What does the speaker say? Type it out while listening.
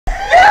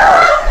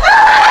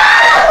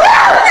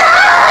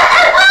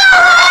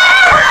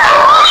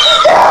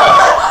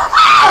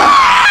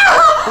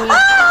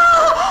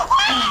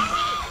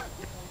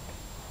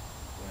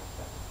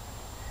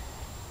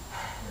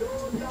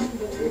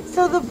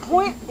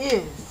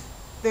is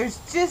there's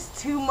just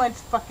too much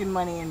fucking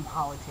money in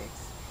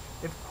politics.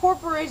 If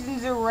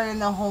corporations are running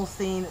the whole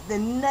scene,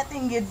 then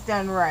nothing gets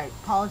done right.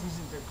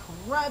 Politicians are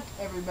corrupt,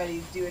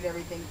 everybody's doing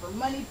everything for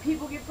money,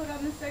 people get put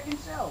on the second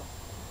shelf.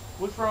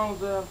 What's wrong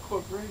with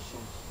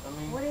corporations? I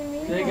mean, what do you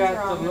mean they what's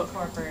got wrong the with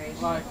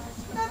corporations? like,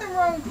 nothing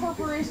wrong with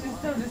corporations,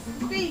 so to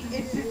speak.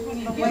 It's just when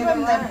you give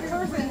them the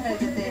personhood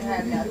that they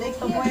have now. They can't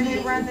the way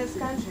they run this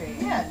country.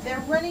 Yeah,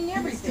 they're running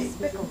everything. It's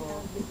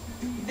despicable.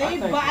 They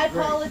buy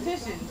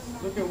politicians.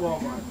 Look at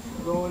Walmart.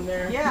 Go in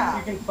there, yeah.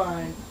 You can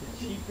find the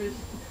cheapest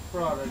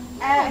product.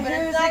 At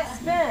whose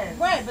expense?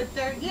 Right, but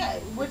they're, yeah,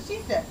 what she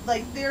said.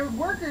 Like, their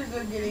workers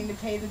are getting to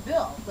pay the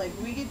bill. Like,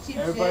 we get cheap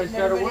Everybody's shit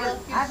and everybody else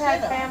gets I've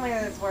had shit family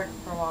that's worked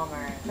for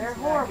Walmart. They're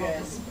horrible,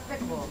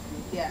 despicable.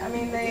 Yeah, I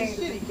mean, it's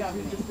a shitty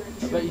company.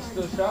 I bet you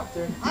still shop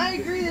there. I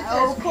agree that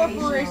there's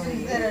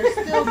corporations that are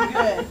still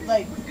good.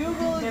 Like,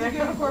 Google is a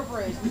good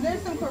corporation.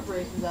 There's some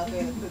corporations out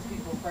there that put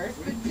people first,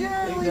 but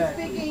generally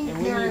speaking,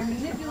 they're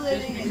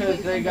manipulating. Just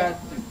because they got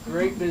the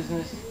great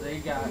business they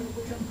got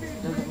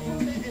doesn't mean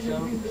we should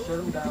shut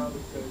them down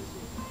because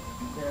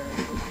they're...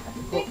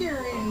 I think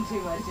you're reading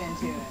too much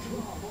into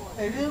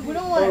it. We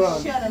don't want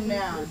to shut them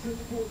down.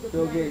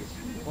 Bill Gates,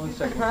 1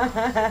 second.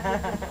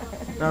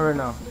 Not right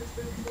now.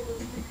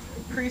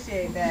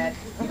 Appreciate that.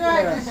 You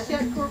don't have to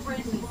shut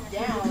corporations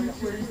down.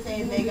 We're just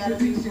saying they got to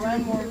be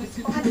run more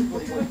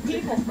responsibly. Put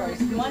people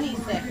first, money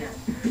second.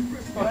 You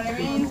know what I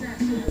mean?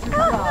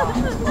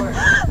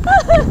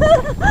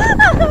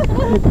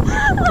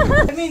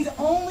 It means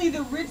only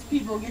the rich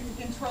people get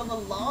to control the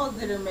laws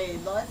that are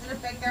made, laws that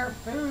affect our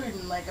food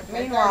and like affect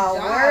Meanwhile,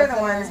 our jobs. we're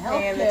the ones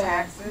paying the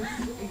taxes.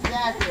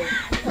 Exactly.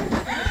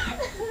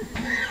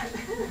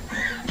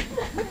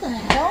 What the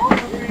hell?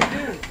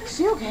 Is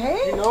she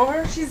okay? You know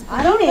her? She's bleeding.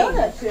 I don't know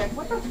that chick.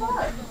 What the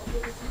fuck?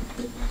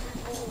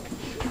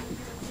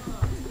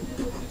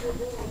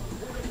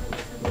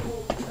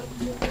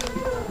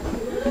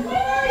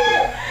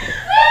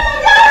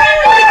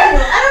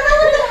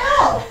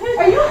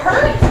 Are you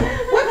hurt?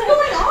 What's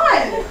going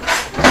on?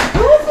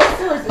 Who is this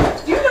person?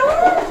 Do you know her?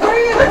 What are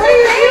you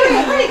doing?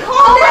 Honey,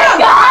 calm down.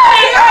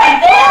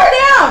 Calm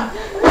down.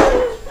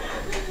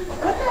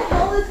 What the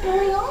hell is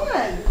going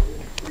on?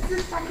 This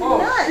is fucking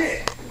nuts.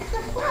 Shit. What the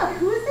fuck?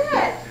 Who is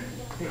that?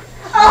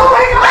 Oh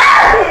my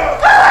god!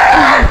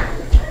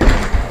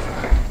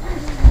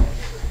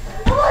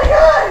 Oh my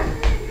god!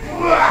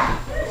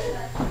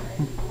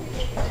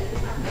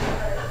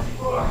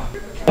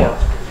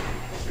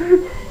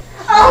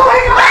 Oh my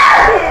god!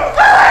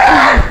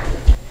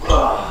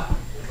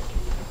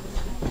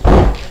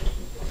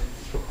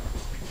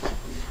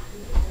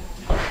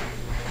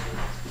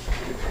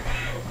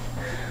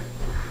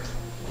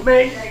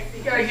 Man,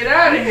 you gotta get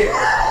out of here.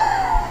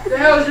 What the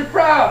hell is your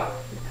problem?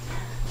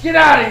 Get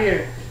out of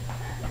here.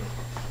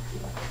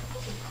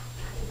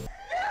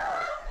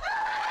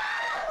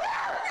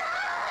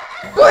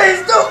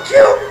 Please don't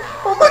kill me.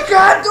 Oh my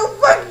god, don't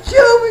fucking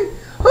kill me.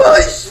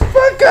 Holy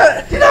fuck,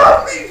 get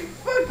off me, you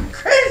fucking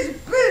crazy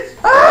bitch.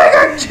 I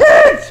got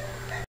kids.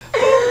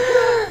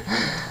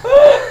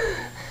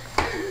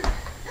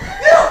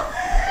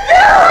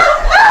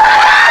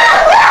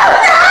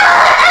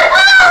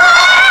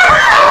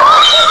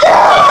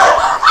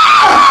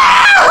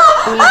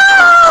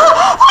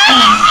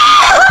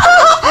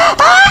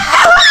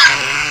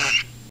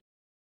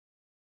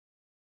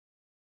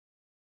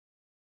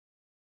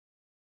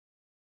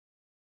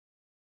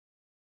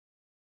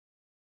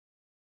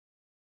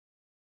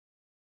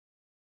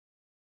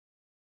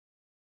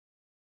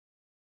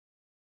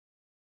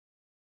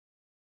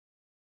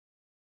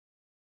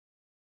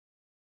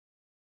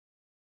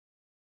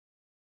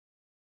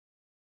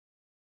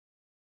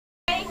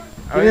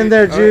 Get in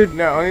there, Jude.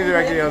 No, only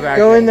directly yells at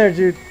Go in there,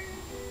 Jude.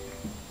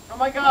 Oh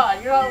my god,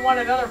 you don't want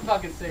another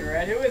fucking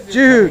cigarette. Who is this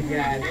Jude.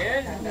 guy,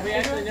 dude? Do we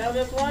actually know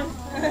this one?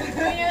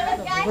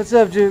 What's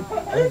up, Jude?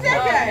 Who's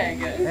that guy? Okay,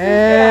 good.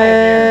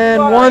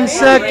 And 1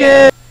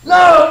 second.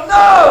 No,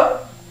 no!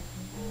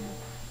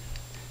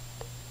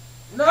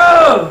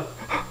 No!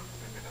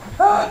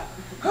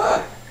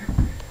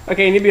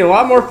 Okay, you need to be a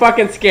lot more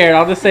fucking scared.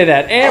 I'll just say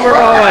that. And we're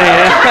rolling.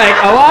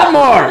 Like, a lot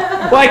more.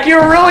 Like,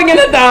 you're really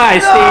gonna die,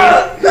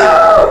 Steve.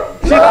 No!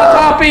 She's on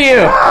top of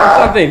you. Or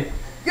something.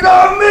 Get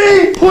off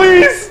me!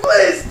 Please.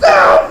 Please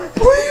stop!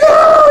 Please!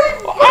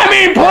 I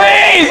mean,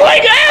 please!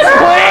 Like, ask,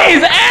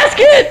 please! Ask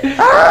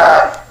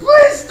it!